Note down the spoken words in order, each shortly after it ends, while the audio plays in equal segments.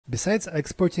Besides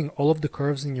exporting all of the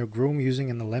curves in your groom using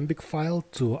an Alembic file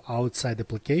to outside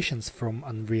applications from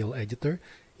Unreal Editor,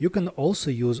 you can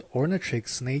also use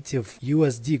Ornatrix native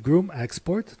USD groom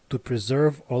export to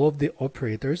preserve all of the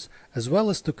operators, as well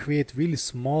as to create really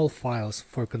small files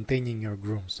for containing your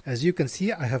grooms. As you can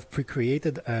see, I have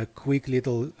pre-created a quick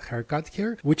little haircut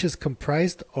here, which is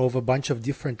comprised of a bunch of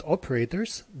different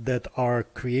operators that are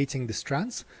creating the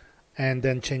strands and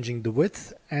then changing the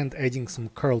width and adding some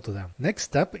curl to them. Next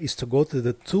step is to go to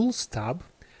the Tools tab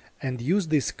and use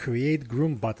this Create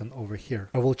Groom button over here.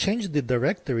 I will change the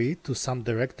directory to some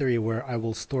directory where I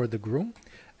will store the groom,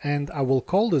 and I will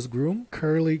call this groom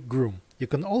Curly Groom. You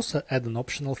can also add an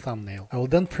optional thumbnail. I will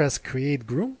then press Create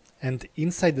Groom, and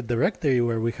inside the directory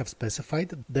where we have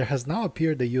specified, there has now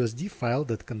appeared a USD file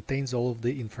that contains all of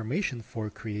the information for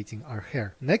creating our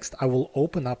hair. Next, I will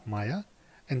open up Maya,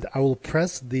 and I will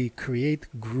press the Create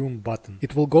Groom button.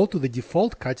 It will go to the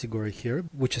default category here,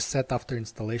 which is set after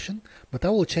installation, but I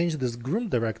will change this groom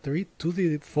directory to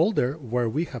the folder where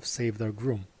we have saved our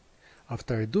groom.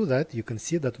 After I do that, you can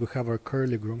see that we have our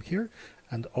curly groom here,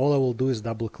 and all I will do is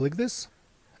double click this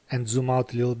and zoom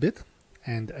out a little bit,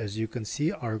 and as you can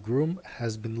see, our groom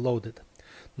has been loaded.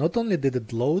 Not only did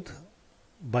it load,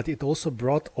 but it also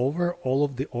brought over all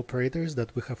of the operators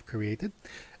that we have created,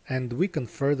 and we can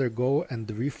further go and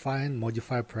refine,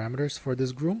 modify parameters for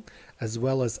this groom, as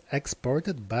well as export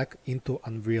it back into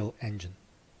Unreal Engine.